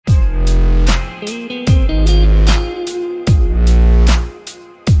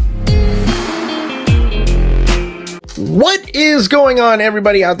What is going on,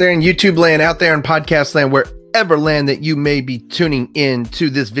 everybody out there in YouTube land, out there in podcast land, wherever land that you may be tuning in to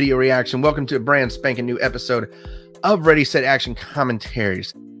this video reaction? Welcome to a brand spanking new episode of Ready, Set, Action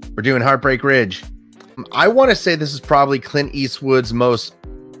Commentaries. We're doing Heartbreak Ridge. I want to say this is probably Clint Eastwood's most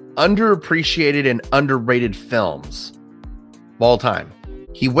underappreciated and underrated films of all time.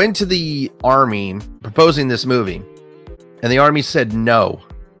 He went to the Army proposing this movie, and the Army said no.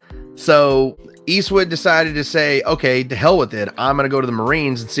 So Eastwood decided to say, okay, to hell with it. I'm going to go to the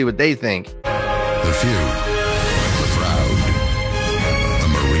Marines and see what they think. The few, the proud, the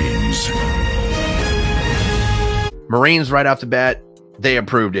Marines. Marines, right off the bat, they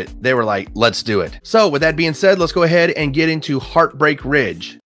approved it. They were like, let's do it. So with that being said, let's go ahead and get into Heartbreak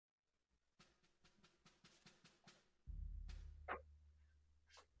Ridge.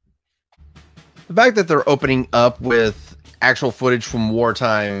 The fact that they're opening up with actual footage from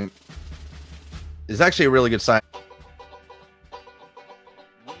wartime is actually a really good sign.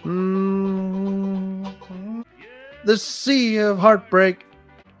 The Sea of Heartbreak.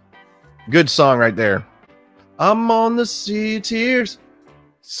 Good song right there. I'm on the sea of tears,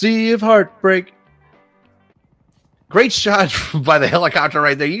 sea of heartbreak. Great shot by the helicopter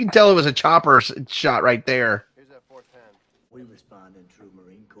right there. You can tell it was a chopper shot right there. Here's that 410. We respond in true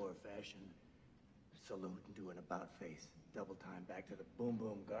Marine Corps fashion. Salute and do an about face. Double time back to the boom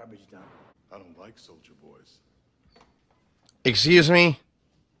boom garbage dump. I don't like soldier boys. Excuse me?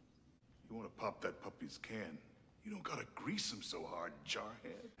 You want to pop that puppy's can? You don't gotta grease him so hard,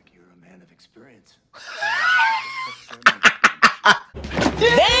 jarhead. You're a man of experience.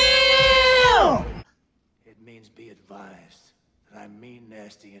 Damn! It means be advised that I'm mean,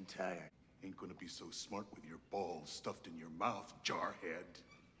 nasty, and tired. Ain't gonna be so smart with your balls stuffed in your mouth, jarhead.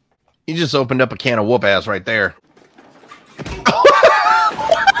 You just opened up a can of whoop ass right there.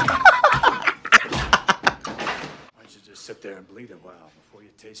 Why don't you just sit there and bleed a while before you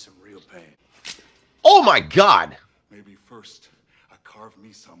taste some real pain? Oh my God. Maybe first, I carve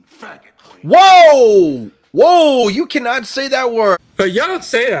me some faggot. Whoa! Whoa! You cannot say that word. But y'all don't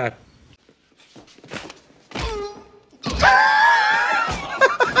say that.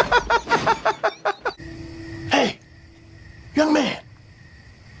 Hey, young man,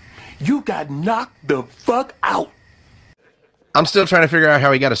 you got knocked the fuck out. I'm still trying to figure out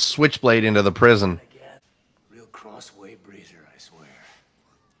how he got a switchblade into the prison. Real crossway breezer, I swear.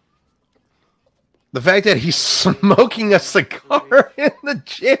 The fact that he's smoking a cigar in the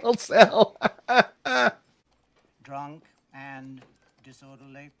jail cell. Drunk and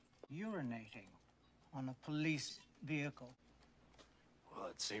disorderly, urinating on a police vehicle. Well,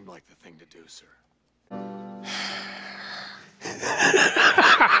 it seemed like the thing to do, sir.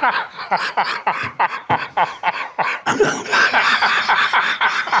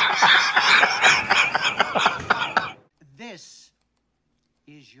 This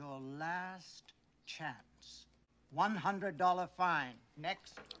is your last chance. $100 fine.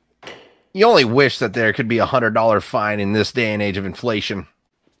 Next. You only wish that there could be $100 fine in this day and age of inflation.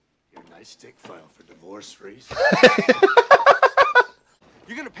 Your nice stick file for divorce, Reese.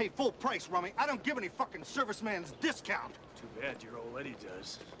 You're gonna pay full price, Rummy. I don't give any fucking serviceman's discount. Too bad your old lady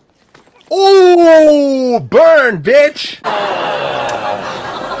does. Oh, burn, bitch.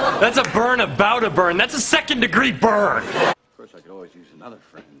 That's a burn about a burn. That's a second-degree burn. Of course, I could always use another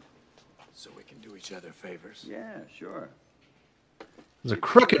friend. So we can do each other favors. Yeah, sure. There's a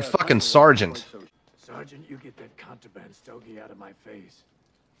crooked fucking sergeant. Sergeant, you get that contraband stogie out of my face.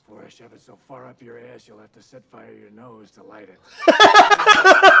 Before I shove it so far up your ass, you'll have to set fire to your nose to light it.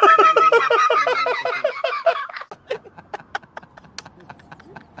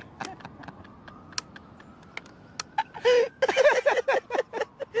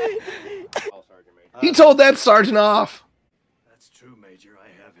 He told that sergeant off. That's true, Major. I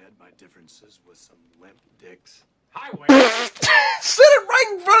have had my differences with some limp dicks. Said it right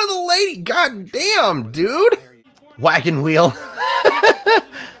in front of the lady. God damn, dude. Wagon wheel.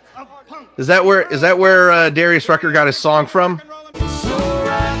 Is that where Darius Rucker got his song from?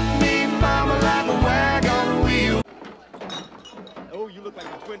 Oh, you look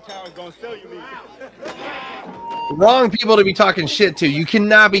like the Twin Towers gonna sell you me. Wrong people to be talking shit to. You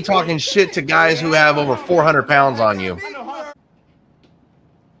cannot be talking shit to guys who have over 400 pounds on you.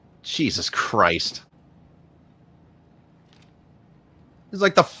 Jesus Christ. It's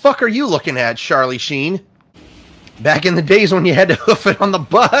like, the fuck are you looking at, Charlie Sheen? Back in the days when you had to hoof it on the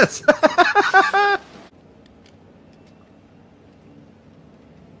bus.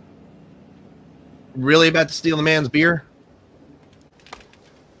 Really about to steal the man's beer?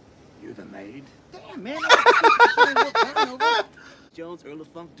 You the maid? Damn, man. Jones, Earl of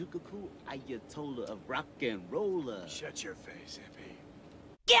Funk, Duke of Cool, Ayatollah of rock and roller. Shut your face, hippie.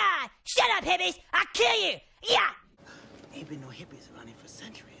 God, shut up, hippies! I'll kill you! Yeah! Ain't been no hippies running for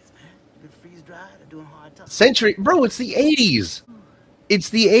centuries, man. Been freeze-dried or doing hard time. Century, bro, it's the 80s. It's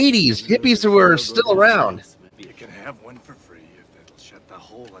the 80s. Hippies were still around. You can have one for free if that'll shut the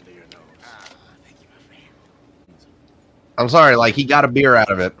hole under your nose. Thank you, my friend. I'm sorry, like, he got a beer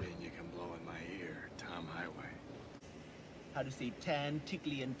out of it. You can blow in my ear, Tom Highway. How to say tan,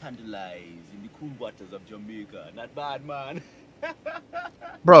 tickly, and tantalize in the cool waters of Jamaica. Not bad, man.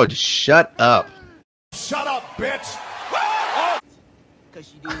 Bro, just shut up. Shut up, bitch! Cause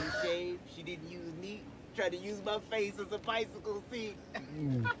she didn't shave, she didn't use meat, tried to use my face as a bicycle seat.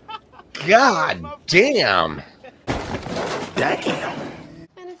 God damn. Damn!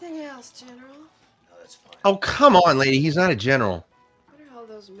 Anything else, General? No, that's fine. Oh, come on, lady. He's not a general. What are all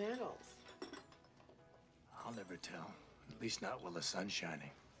those medals? I'll never tell. At least not while the sun's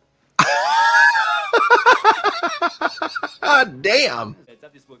shining. Damn.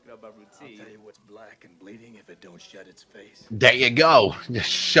 I'm just working out my I'll routine. tell you what's black and bleeding if it don't shut its face. There you go. Just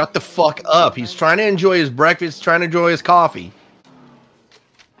shut the fuck up. He's trying to enjoy his breakfast, trying to enjoy his coffee.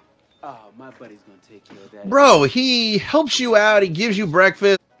 Oh, my buddy's gonna take care of that. Bro, he helps you out. He gives you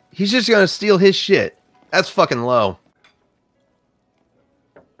breakfast. He's just going to steal his shit. That's fucking low.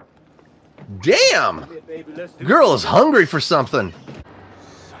 Damn. Baby, let's do Girl is hungry for something.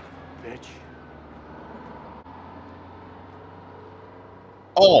 Son of a bitch.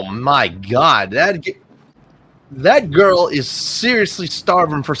 Oh my God. That girl is seriously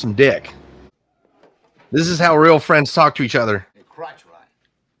starving for some dick. This is how real friends talk to each other. Hey, crotch rot.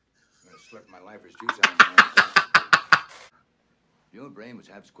 I'm gonna slurp my lifer's juice out of my ass. Your brain was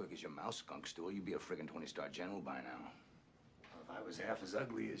half as quick as your mouse skunk stool. You'd be a friggin' 20-star general by now. If I was half as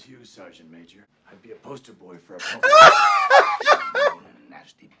ugly as you, Sergeant Major, I'd be a poster boy for a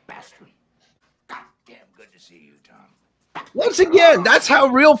Nasty bastard. Goddamn good to see you, Tom. Once again, that's how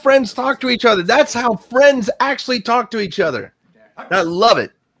real friends talk to each other. That's how friends actually talk to each other. And I love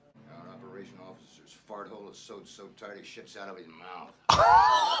it. Our operation officer's fart hole is so tight he shits out of his mouth.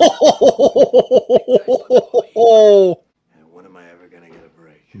 And when am I ever gonna get a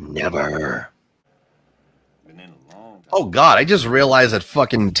break? Never. Been in a long time. Oh God, I just realized that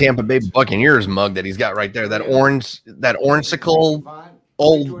fucking Tampa Bay Buccaneers mug that he's got right there. That orange-sicle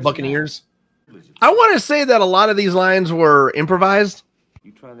old Buccaneers. I want to say that a lot of these lines were improvised.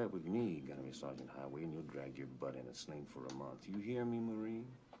 You try that with me, Gunnery Sergeant Highway, and you'll drag your butt in a sling for a month. You hear me, Marine?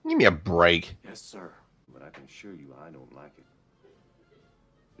 Give me a break. Yes, sir. But I can assure you I don't like it.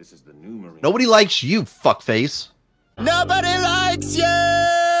 This is the new Marine. Nobody likes you, fuckface. Nobody likes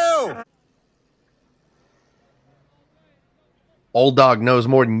you! Old dog knows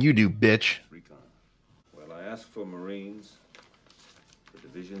more than you do, bitch. Recon. Well, I asked for Marines. The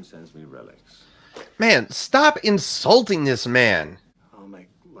division sends me relics. Man, stop insulting this man. I'll make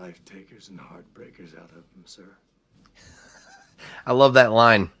life takers and heartbreakers out of them, sir. I love that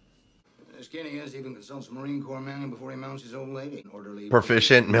line. Skinny is even consults a Marine Corps man before he mounts his old lady. Orderly.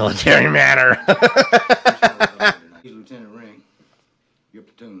 Proficient military manner. He's Lieutenant Ring. Your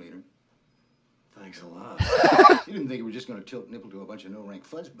platoon leader. Thanks a lot. You didn't think you were just going to tilt nipple to a bunch of no-rank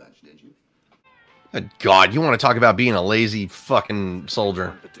fuzz butts, did you? Good God, you want to talk about being a lazy fucking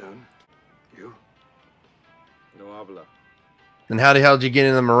soldier. Platoon. You? No habla. Then how the hell did you get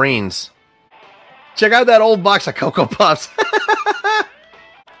in the Marines? Check out that old box of Cocoa Puffs.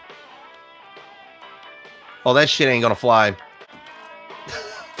 Oh, that shit ain't gonna fly.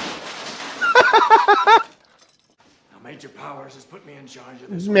 Now, Major Powers has put me in charge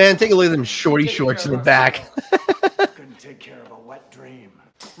of this. Man, take a look at them shorty shorts in the back. Couldn't take care of a wet dream.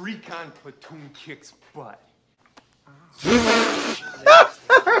 Recon platoon kicks butt. I'm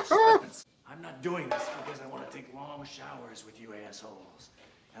not doing this because I want to take long showers with you assholes.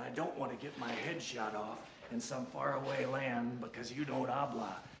 And I don't want to get my head shot off in some faraway land because you don't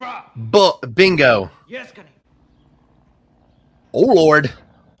habla. Bingo. Yes, Gunny. Oh, Lord.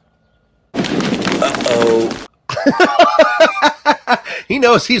 Uh-oh. He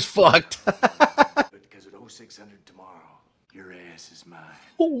knows he's fucked. Because at 0600 tomorrow, your ass is mine.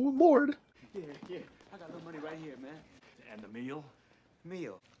 Oh, Lord. Yeah, I got a little money right here, man. And the meal?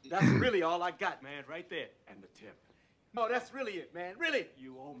 Meal. That's really all I got, man, right there. And the tip. No, that's really it, man, really.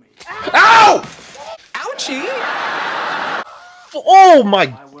 You owe me. Ow! Ouchie! Oh, my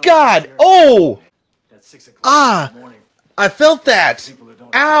God. Oh! At 6 o'clock Ah! in the morning. I felt that. People who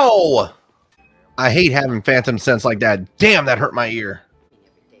don't Ow! I hate having phantom sense like that. Damn, that hurt my ear.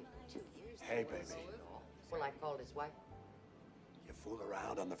 Hey, baby. Well, I called his wife. You fool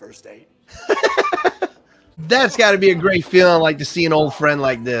around on the first date? That's got to be a great feeling, like to see an old friend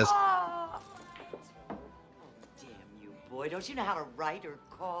like this. Damn you, boy. Don't you know how to write or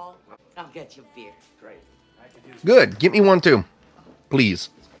call? I'll get you beer. Great. Good. Get me one too, please.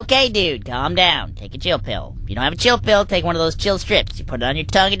 Okay, dude, calm down. Take a chill pill. If you don't have a chill pill, take one of those chill strips. You put it on your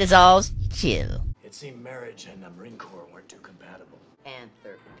tongue, it dissolves. Chill. It seemed marriage and the Marine Corps weren't too compatible.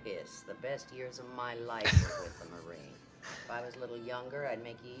 Anther piss. The best years of my life were with the Marine. If I was a little younger, I'd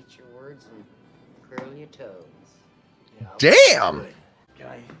make you eat your words and curl your toes. Yeah, Damn. Can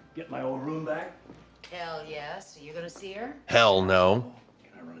I get my old room back? Hell yes. Are you gonna see her? Hell no.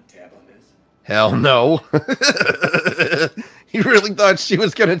 Can I run a tab on this? Hell no. You really thought she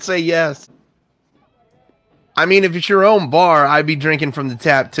was going to say yes. I mean, if it's your own bar, I'd be drinking from the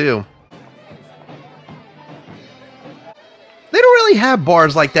tap too. They don't really have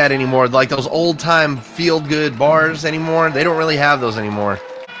bars like that anymore. Like those old time feel good bars anymore. They don't really have those anymore.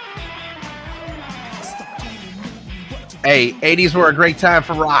 Hey, 80s were a great time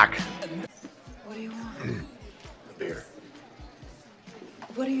for rock. What do you want? A beer.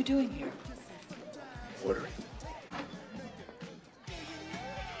 What are you doing here? Ordering.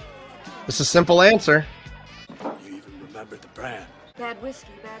 It's a simple answer. You even remember the brand. Bad whiskey,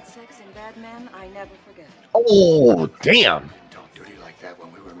 bad sex, and bad men, I never forget. Oh, damn. Talk dirty like that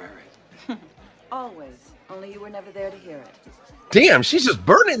when we were married. Always. Only you were never there to hear it. Damn, she's just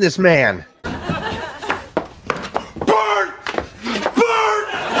burning this man. Burn! Burn!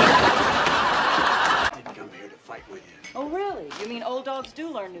 Didn't come here to fight with you. Oh, really? You mean old dogs do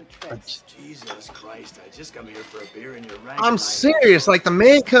learn new tricks? Jesus Christ, I just come here for a beer and you're ragging. I'm serious. Like the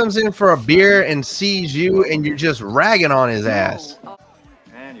man comes in for a beer and sees you and you're just ragging on his ass.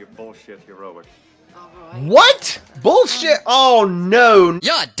 And you're bullshit heroic. What? Bullshit? Oh, no.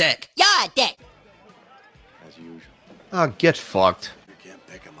 You're a dick. You're a dick. As usual. Oh, get fucked. You can't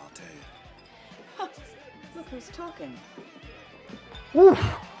pick him, I'll tell you. Huh. Look who's talking. Woo.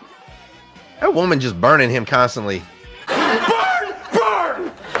 That woman just burning him constantly. Burn!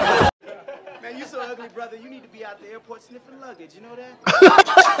 Burn! Man, you so ugly, brother. You need to be out the airport sniffing luggage. You know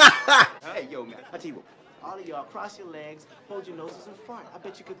that? Hey, yo, man. I tell you what. All of y'all cross your legs, hold your noses in front. I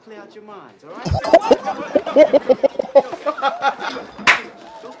bet you could clear out your minds, all right?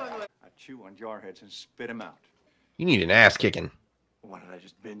 I chew on jarheads and spit them out. You need an ass kicking. Why don't I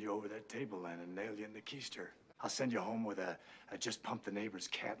just bend you over that table and nail you in the keister? I'll send you home with a just pump the neighbor's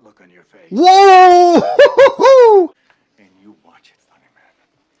cat look on your face. Whoa! And you watch it, funny man.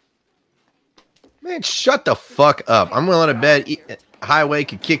 Man, shut the fuck up. I'm willing to bet Highway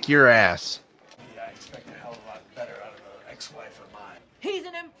could kick your ass. Yeah, I expect a hell of a lot better out of an ex-wife of mine. He's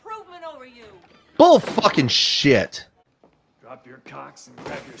an improvement over you. Bull fucking shit. Drop your cocks and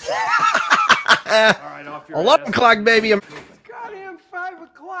grab your socks. All right, off your 11 o'clock, baby. It's goddamn 5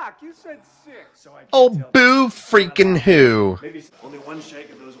 o'clock. You said 6. So I can't Oh, tell boo freaking who. Maybe only one shake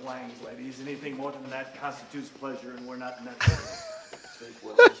of those wangs, ladies. Anything more than that constitutes pleasure, and we're not in that business.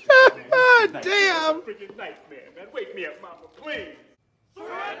 Damn. Freaking nightmare, man. Wake me up, mama, please.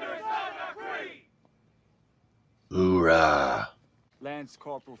 Surrender is not a creed. Hoorah. Lance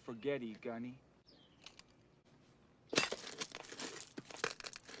Corporal Forgetty, Gunny.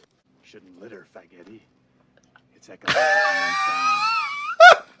 Shouldn't litter, faggoty. It's economic.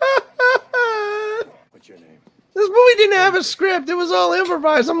 What's your name? This movie didn't have a script. It was all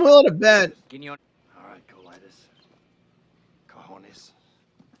improvised. I'm willing to bet. All right, colitis. Cojones.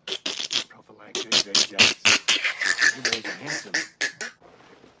 Prophylactic Ajax. You boys are handsome.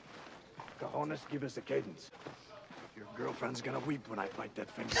 Cojones, give us a cadence. Your girlfriend's gonna weep when I bite that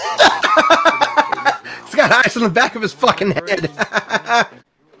finger. He's got eyes on the back of his fucking head.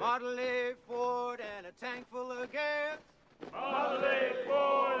 Model A Ford and a tank full of gas. Model A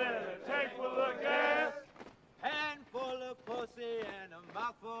Ford and a tank full of gas. Handful of pussy and a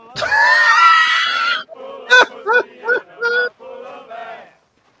mouthful of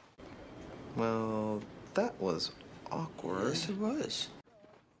Well, that was awkward. Yes, it was.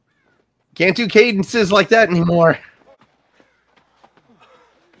 Can't do cadences like that anymore.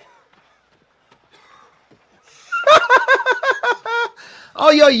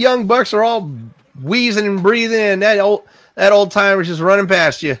 All y'all young bucks are all wheezing and breathing, and that old timer's just running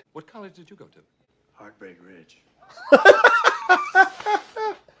past you. What college did you go to? Heartbreak Ridge.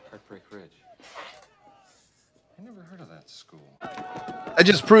 Heartbreak Ridge. I never heard of that school. That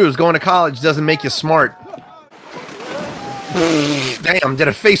just proves going to college doesn't make you smart. Damn, did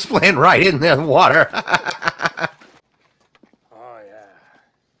a face plant right in the water. Oh, yeah.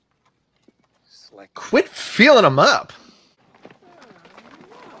 Slick. Quit feeling them up.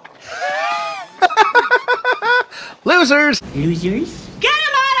 Losers. Losers? Get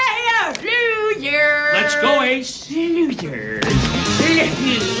him out of here, loser! Let's go. It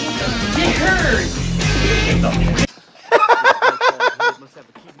hurts. Must have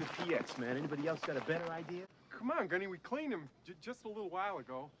a key to the PX, man. Anybody else got a better idea? Come on, Gunny, we cleaned him just a little while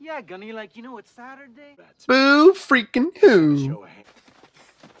ago. Yeah, Gunny, like, you know, it's Saturday. Boo freaking who?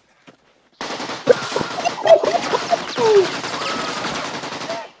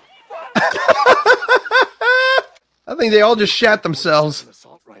 I think they all just shat themselves. An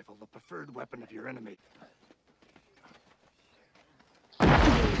assault rifle, the preferred weapon of your enemy.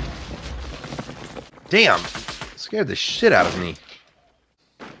 Damn, scared the shit out of me.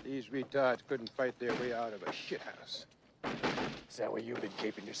 These retards couldn't fight their way out of a shithouse. Is that where you've been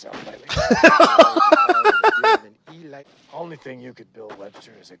keeping yourself lately? Only thing you could build,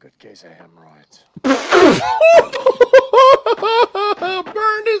 Webster, is a good case of hemorrhoids.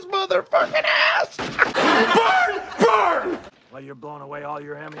 Burn his motherfucking ass! Burn! Burn! Well, you're blowing away all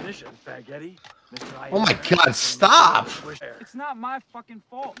your ammunition, faggoty. Oh my god, stop! It's not my fucking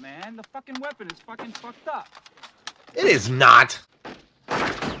fault, man. The fucking weapon is fucking fucked up. It is not.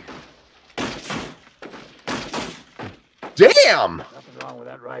 Damn! Nothing wrong with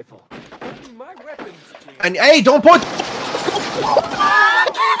that rifle. My weapons. And hey, don't point.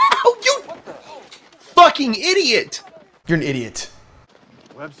 You fucking idiot! You're an idiot.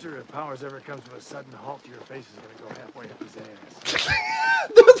 Webster, if Powers ever comes to a sudden halt, your face is gonna go halfway up his ass.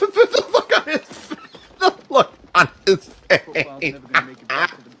 The look on his face. The look on his face. Never gonna make it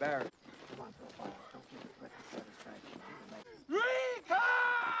back to the barracks.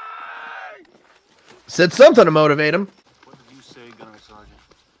 Said something to motivate him. What did you say, Gunnery Sergeant?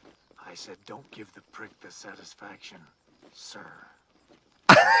 I said, don't give the prick the satisfaction, sir.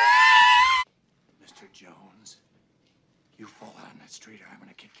 Mr. Jones, you fall out on that street, or I'm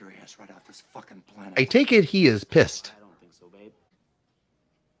gonna kick your ass right off this fucking planet. I take it he is pissed. I don't think so, babe.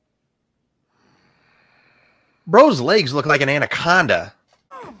 Bro's legs look like an anaconda.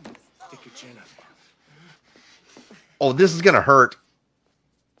 Stick your chin up. Oh, this is gonna hurt.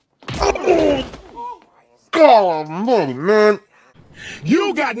 God, man.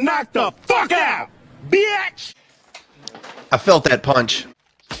 You got knocked the fuck out, bitch! I felt that punch.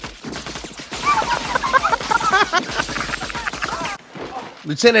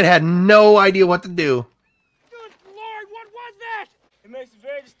 Lieutenant had no idea what to do. Good Lord, what was that? It makes a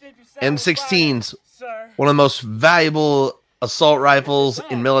very distinctive sound. M16s, Sir. one of the most valuable assault rifles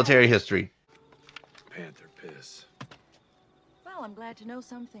in military history. Panther piss. Well, I'm glad to know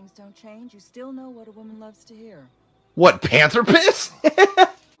some things don't change. You still know what a woman loves to hear. What, panther piss?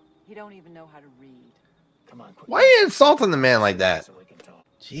 You don't even know how to read. Come on, quick. Why are you insulting the man like that? So we can talk.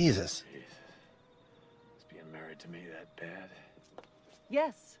 Jesus. Is being married to me that bad?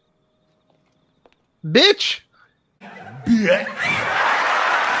 Yes. Bitch.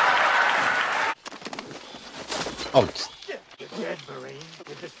 Oh, You're dead, Marine.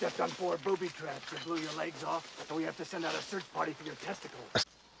 You just stepped on 4 booby traps that blew your legs off, and we have to send out a search party for your testicles.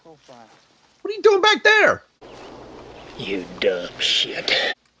 Profile. what are you doing back there? You dumb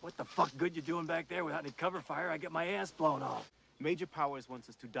shit. What the fuck good you doing back there without any cover fire? I get my ass blown off. Major Powers wants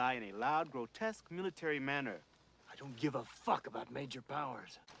us to die in a loud, grotesque military manner. I don't give a fuck about Major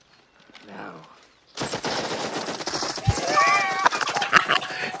Powers. Now.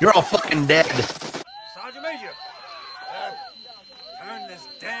 You're all fucking dead. Sergeant Major! Turn this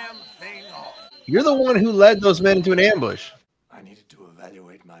damn thing off. You're the one who led those men into an ambush. I needed to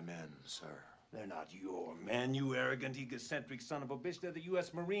evaluate my men, sir. They're not your men, you arrogant, egocentric son of a bitch. They're the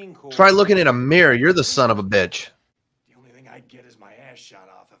U.S. Marine Corps. Try looking in a mirror. You're the son of a bitch. The only thing I'd get is my ass shot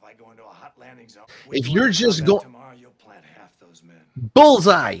off if I go into a hot landing zone. If you're just going... Tomorrow you'll plant half those men.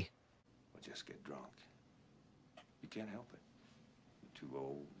 Bullseye. Or just get drunk. You can't help it. You're too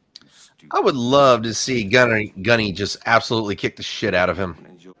old, too stupid. I would love to see Gunny just absolutely kick the shit out of him.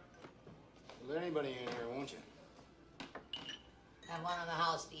 Let anybody in here, won't you? Have one in the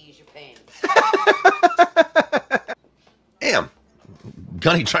house to ease your pain. Damn.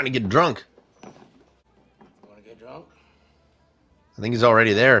 Gunny trying to get drunk. Want to get drunk? I think he's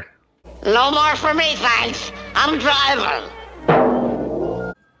already there. No more for me, thanks. I'm driving.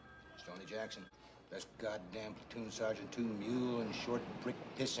 Stoney Jackson, best goddamn platoon sergeant, 2 mule and short brick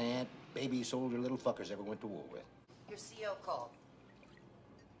pissant, baby soldier little fuckers ever went to war with. Your CO called.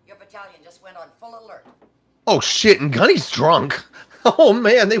 Your battalion just went on full alert. Oh shit, and Gunny's drunk. Oh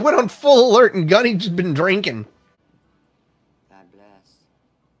man, they went on full alert and Gunny's just been drinking. God bless.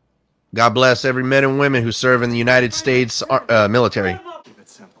 God bless every men and women who serve in the United States military. Keep it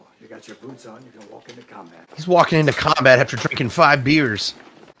simple. You got your boots on, you can walk into combat. He's walking into combat after drinking 5 beers.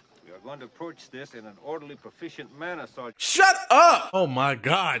 We are going to approach this in an orderly, proficient manner, Sergeant. Shut up! Oh my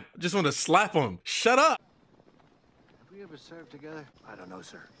god. I just want to slap him. Shut up. we ever serve together? I don't know,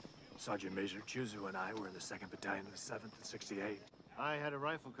 sir. Sergeant Major Chuzu and I were in the 2nd Battalion of the 7th and 68. I had a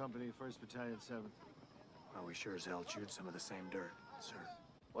rifle company, 1st Battalion, 7th. Well, we sure as hell chewed some of the same dirt, sir.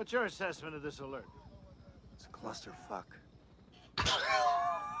 What's your assessment of this alert? It's a clusterfuck.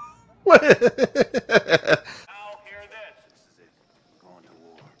 What? Now hear this. This is it. Going to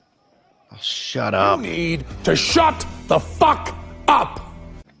war. Oh, shut up. You need to shut the fuck up.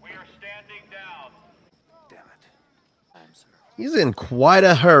 We are standing down. Damn it. I'm sir. He's in quite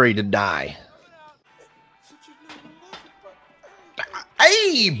a hurry to die.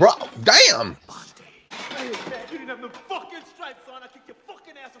 Hey, bro. Damn. Hey, man, you didn't have no fucking stripes on. I kicked your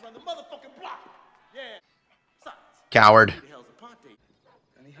fucking ass around the motherfucking block. Yeah. Silence. Coward. Who the hell's a Ponte?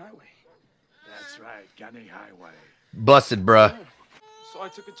 Gunny Highway. That's right, Gunny Highway. Busted, bruh. So I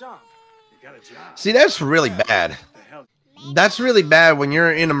took a job. You got a job. See, that's really bad. The hell? That's really bad when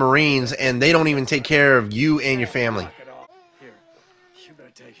you're in the Marines and they don't even take care of you and your family. Knock it off. Here, you better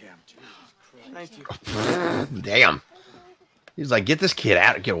take him. Jesus Christ. Thank you. Damn. He's like, get this kid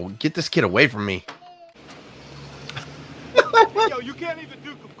out. Get this kid away from me. Yo, you can't even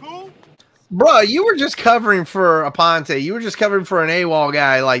do cool. Bruh, you were just covering for a Ponte. You were just covering for an AWOL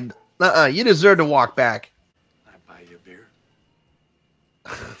guy. Like, you deserve to walk back. I buy you a beer.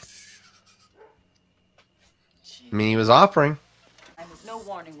 I mean, he was offering. And there's no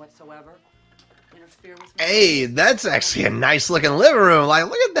warning whatsoever. Interfere with me. Hey, that's actually a nice looking living room. Like,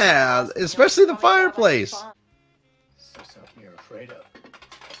 look at that. Especially the fireplace. Is there something you're afraid of?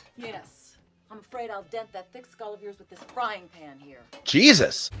 Yes. I'm afraid I'll dent that thick skull of yours with this frying pan here.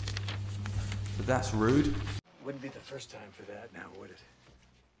 Jesus. But that's rude. Wouldn't be the first time for that now, would it?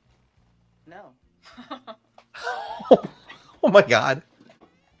 No. Oh my God.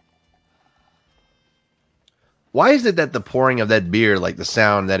 Why is it that the pouring of that beer, like the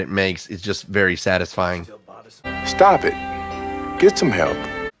sound that it makes, is just very satisfying? Stop it. Get some help.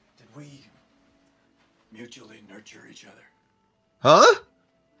 Did we mutually nurture each other Huh? I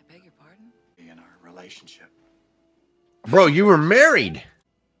beg your pardon? in our relationship? Bro, you were married.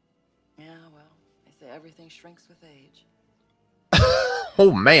 Yeah, well, they say everything shrinks with age.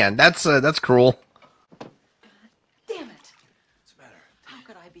 Oh man, that's cruel. Damn it! What's the matter? How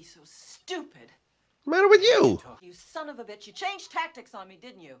could I be so stupid? What's the matter with you? You son of a bitch! You changed tactics on me,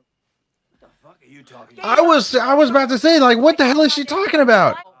 didn't you? What the fuck are you talking I was about to say, like, what the hell is she talking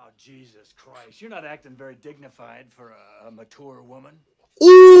about? Oh, Jesus Christ. You're not acting very dignified for a mature woman.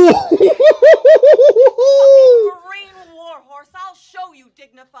 Ooh! Marine warhorse, I'll show you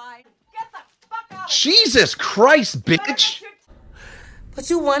dignified. Get the fuck out of Jesus Christ, bitch! But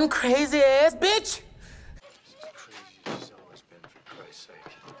you one crazy ass bitch. Crazy as it's always been, for Christ's sake.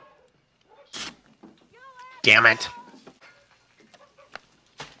 Damn it.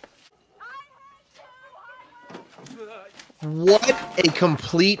 What a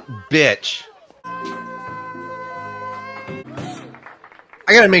complete bitch.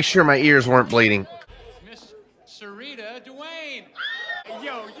 I gotta make sure my ears weren't bleeding. Miss Sarita Duane.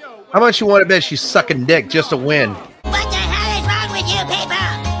 Yo. How much you want to bet she's sucking dick just to win? What the hell is wrong with you people?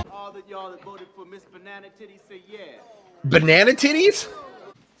 All that y'all that voted for Miss Banana Titty say yeah. Banana titties?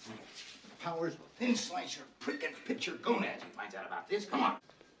 Powers will thin slice your prick and pitch your gonads. He finds out about this. Come on.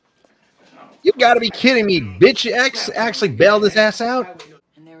 You gotta be kidding me. Bitch X actually bailed his ass out?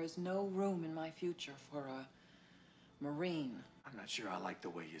 And there is no room in my future for a Marine. I'm not sure I like the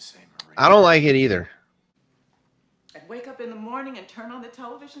way you say Marine. I don't like it either. I'd wake up in the morning and turn on the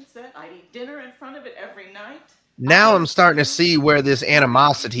television set. I'd eat dinner in front of it every night. Now I'm starting to see where this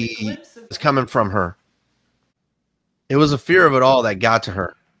animosity is coming from her. It was a fear of it all that got to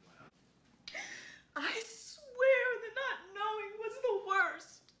her. I swear that not knowing was the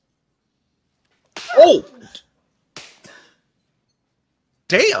worst. Oh!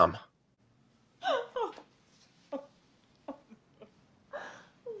 Damn!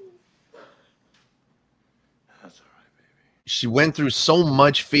 She went through so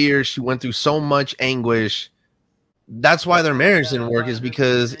much fear. She went through so much anguish. That's why their marriage didn't work, is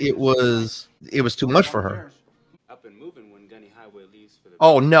because it was too much for her. Up and moving when Gunny Highway leaves for the...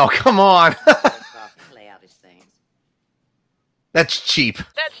 Oh no, come on. Lay out his things. That's cheap.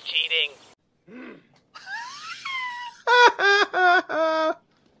 That's cheating.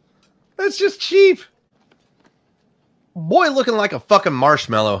 That's just cheap. Boy looking like a fucking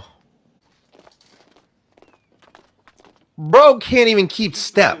marshmallow. Bro can't even keep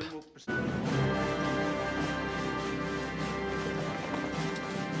step.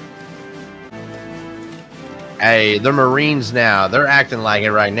 Hey, they're Marines now. They're acting like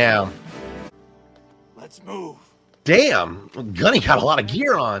it right now. Let's move. Damn, Gunny got a lot of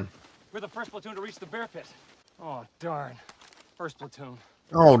gear on. We're the first platoon to reach the bear pit. Oh, darn. First platoon.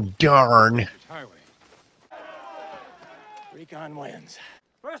 Oh, darn. Highway. Recon wins.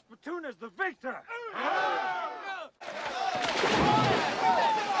 First platoon is the victor!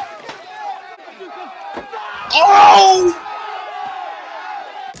 Oh!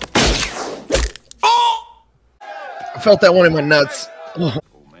 I felt that one in my nuts. Oh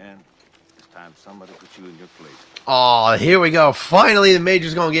man, it's time somebody put you in your place. Oh, here we go. Finally, the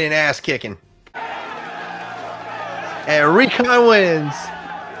Major's gonna get an ass kicking. And Recon wins.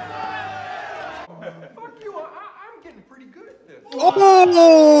 Fuck you, I'm getting pretty good at this.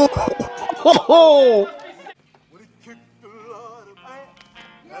 Oh! When it kicked a lot of ass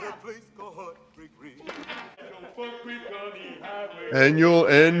at a place called Heartbreak Ridge. And you'll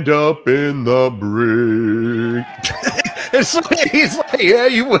end up in the brick. It's like, he's like, yeah,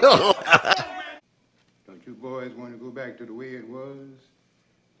 you will. Don't you boys want to go back to the way it was?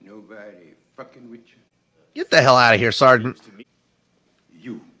 Nobody fucking with you. Get the hell out of here, Sergeant.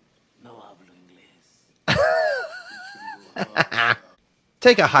 You. No hablo inglés.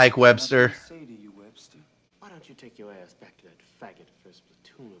 Take a hike, Webster. Say to you, Webster. Why don't you take your ass back to that faggot first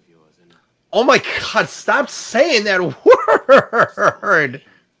platoon of yours and Oh my God, stop saying that word.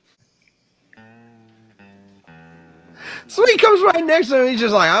 So he comes right next to him, he's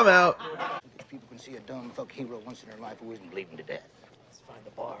just like, I'm out. If people can see a dumb fuck hero once in their life who isn't bleeding to death. let's find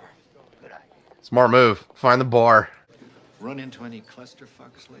the bar. Good idea. Smart move. Find the bar. Run into any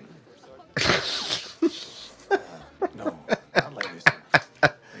clusterfucks lately? No, not lately, sir.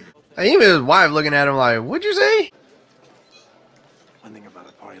 And even his wife looking at him like, what'd you say? One thing about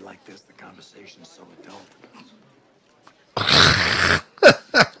a party like this, the conversation's so adult.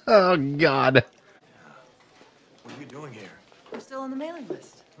 Oh, God. What are you doing here? I'm still on the mailing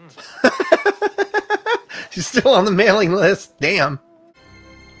list. She's still on the mailing list. Damn.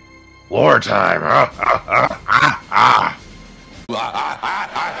 Wartime.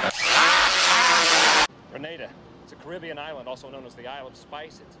 Grenada. It's a Caribbean island, also known as the Isle of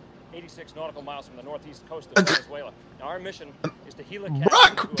Spice. It's 86 nautical miles from the northeast coast of Venezuela. Now, our mission is to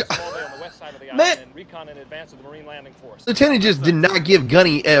helicopter to a small bay on the west side of the island and recon in advance of the Marine landing force. Lieutenant just did not give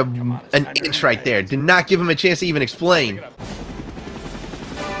Gunny an inch right there. Did not give him a chance to even explain.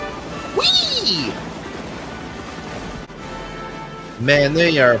 Whee! Man,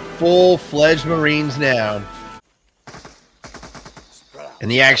 they are full-fledged Marines now.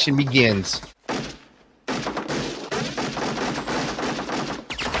 And the action begins.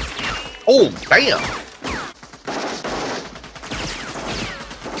 Oh, damn!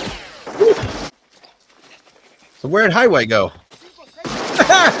 Woo. So where'd Highway go?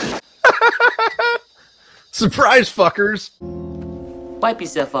 Surprise, fuckers! Wipe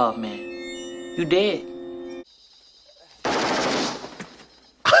yourself off, man. You dead.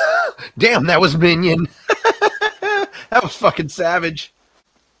 Damn, that was Minion. That was fucking savage.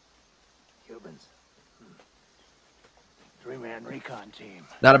 Cubans. Three-man recon team.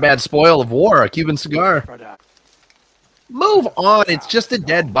 Not a bad spoil of war, a Cuban cigar. Move on, it's just a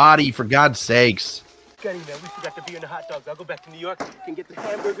dead body, for God's sakes. Gunny, man, we forgot to be in the hot dogs. I'll go back to New York and get the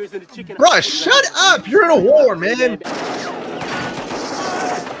hamburgers and the chicken. Bruh, shut up! You're in a war, man!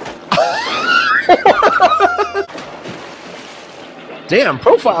 Damn,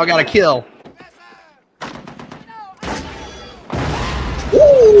 Profile got a kill.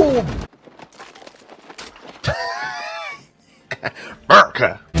 Ooh!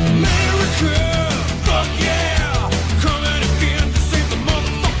 America!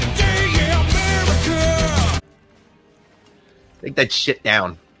 Take that shit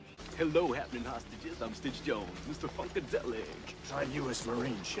down. Hello, happening hostages. I'm Stitch Jones, Mr. Funkadelic. Try U.S.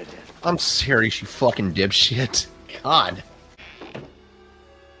 Marine shit. I'm serious, you fucking dipshit. God.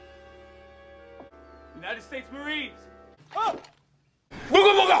 United States Marines. Oh!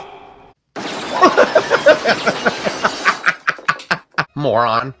 Booga booga!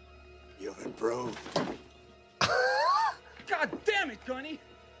 Moron. You've improved. God damn it, Gunny!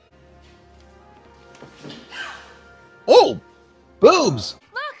 Oh! Boobs!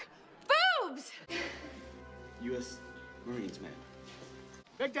 Look! Boobs! U.S. Marines, man.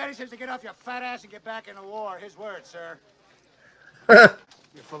 Big Daddy says to get off your fat ass and get back in the war. His word, sir. You're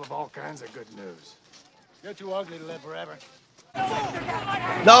full of all kinds of good news. You're too ugly to live forever.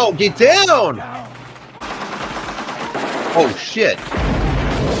 No, get down! Oh, shit.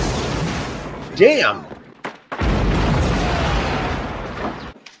 Damn.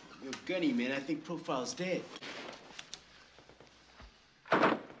 Yo, Gunny, man, I think Profile's dead.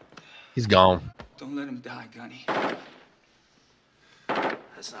 He's gone. Don't let him die, Gunny.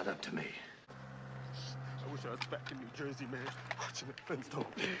 That's not up to me. I wish I was back in New Jersey, man, watching the Flintstones.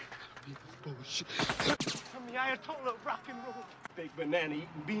 Bullshit. I'm the Ayatollah of rock and roll. Big banana eating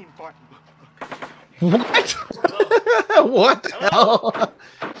bean farting. What? What the hell?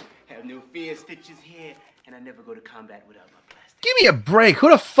 Have no fear, stitches here, and I never go to combat without my plastic. Give me a break.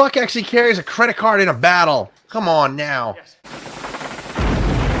 Who the fuck actually carries a credit card in a battle? Come on now. Yes.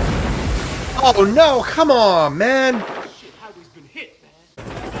 Oh no, come on, man. Shit, highway's been hit,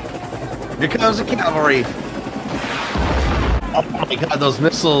 man. Here comes the cavalry. Oh my god, those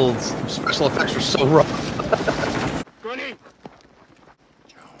missiles special effects are so rough. Grenade.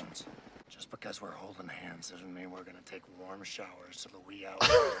 Jones, just because we're holding hands doesn't mean we're gonna take warm showers till the wee hours of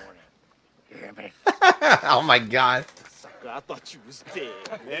the morning. You hear me? Oh my god. Sucker, I thought you was dead,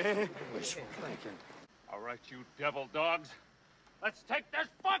 man. Wishful thinking. All right, you devil dogs. Let's take this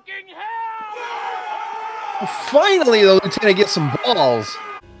fucking hell! Finally, the lieutenant gets some balls.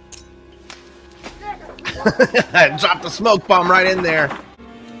 Drop the smoke bomb right in there.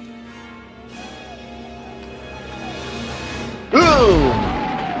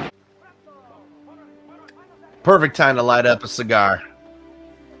 Boom! Perfect time to light up a cigar.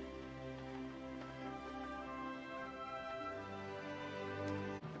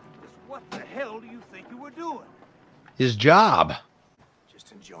 What the hell do you think you were doing? His job.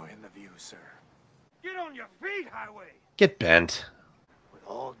 Just enjoying the view, sir. Get on your feet, Highway. Get bent. With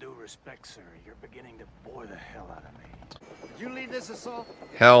all due respect, sir, you're beginning to bore the hell out of me. Did you lead this assault?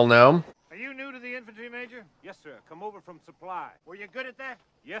 Hell no. Are you new to the infantry, Major? Yes, sir. Come over from supply. Were you good at that?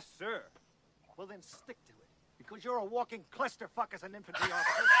 Yes, sir. Well, then stick to it. Because you're a walking clusterfuck as an infantry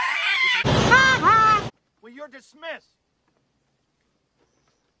officer. Well, you're dismissed.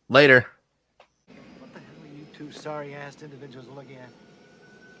 Later. What the hell are you two sorry-assed individuals looking at?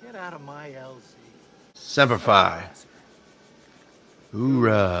 Get out of my LZ. Semper Fi.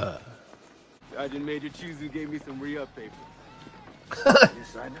 Hoorah. Sergeant Major Chuzu gave me some re-up paper. You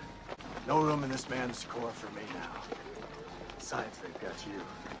signed it? No room in this man's corps for me now. Besides, they've got you.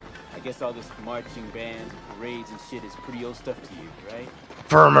 I guess all this marching bands and parades and shit is pretty old stuff to you, right?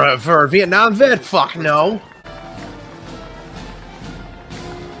 For a Vietnam vet, fuck no.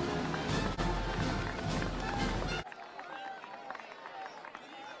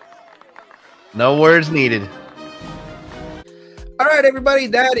 No words needed. All right, everybody,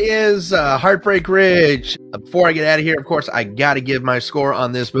 that is Heartbreak Ridge. Before I get out of here, of course, I got to give my score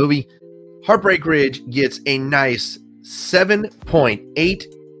on this movie. Heartbreak Ridge gets a nice 7.8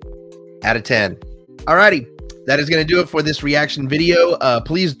 out of 10. All righty, that is going to do it for this reaction video.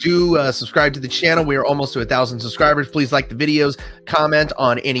 Please do subscribe to the channel. We are almost to 1,000 subscribers. Please like the videos, comment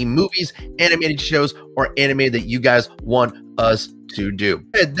on any movies, animated shows, or anime that you guys want us to do.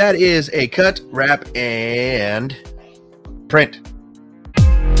 That is a cut, wrap, and print.